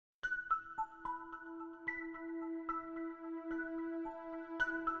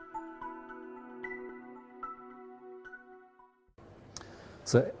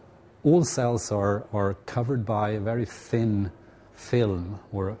So all cells are covered by a very thin film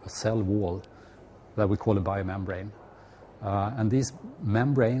or a cell wall that we call a biomembrane. And these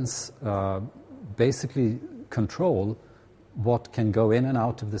membranes basically control what can go in and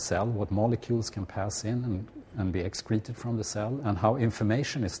out of the cell, what molecules can pass in and be excreted from the cell, and how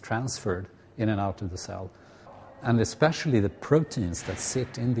information is transferred in and out of the cell. And especially the proteins that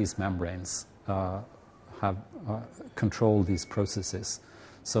sit in these membranes control these processes.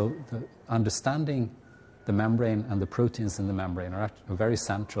 So understanding the membrane and the proteins in the membrane are very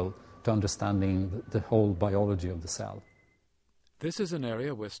central to understanding the whole biology of the cell. This is an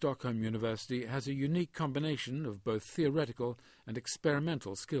area where Stockholm University has a unique combination of both theoretical and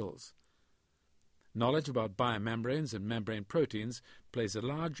experimental skills. Knowledge about biomembranes and membrane proteins plays a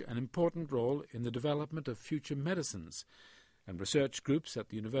large and important role in the development of future medicines, and research groups at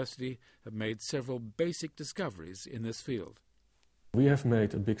the university have made several basic discoveries in this field. We have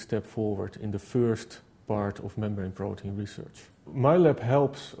made a big step forward in the first part of membrane protein research. My lab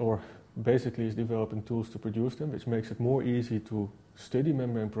helps, or basically is developing tools to produce them, which makes it more easy to study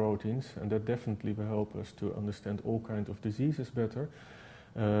membrane proteins, and that definitely will help us to understand all kinds of diseases better.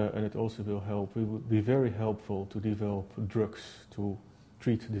 And it also will be very helpful to develop drugs to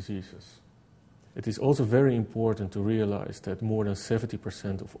treat diseases. It is also very important to realize that more than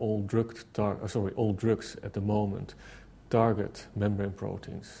 70% of all drugs at the moment target membrane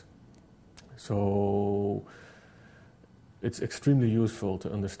proteins. So it's extremely useful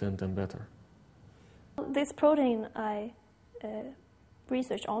to understand them better. This protein I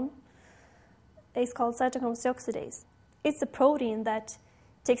research on is called cytochrome deoxidase. It's a protein that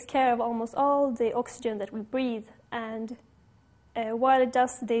takes care of almost all the oxygen that we breathe, and while it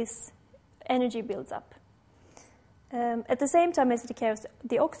does this, energy builds up. At the same time as it takes care of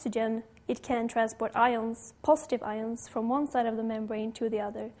the oxygen, it can transport ions, positive ions, from one side of the membrane to the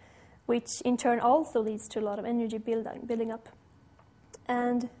other, which in turn also leads to a lot of energy building up.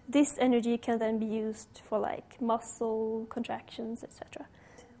 And this energy can then be used for like muscle contractions, etc.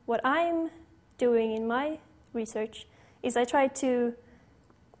 What I'm doing in my research is I try to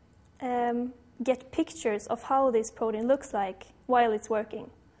get pictures of how this protein looks like while it's working.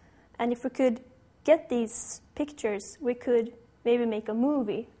 And if we could get these pictures, we could maybe make a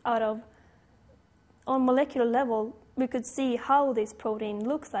movie out of, on molecular level, we could see how this protein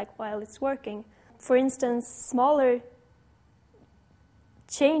looks like while it's working. For instance, smaller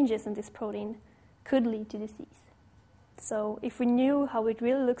changes in this protein could lead to disease. So if we knew how it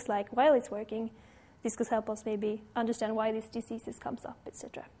really looks like while it's working, this could help us maybe understand why these diseases comes up,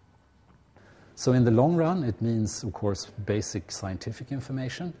 etc. So in the long run, it means, of course, basic scientific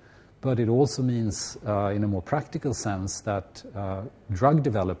information, but it also means, in a more practical sense, that drug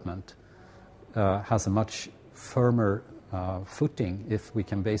development has a much firmer footing if we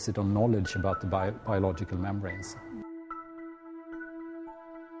can base it on knowledge about the biological membranes.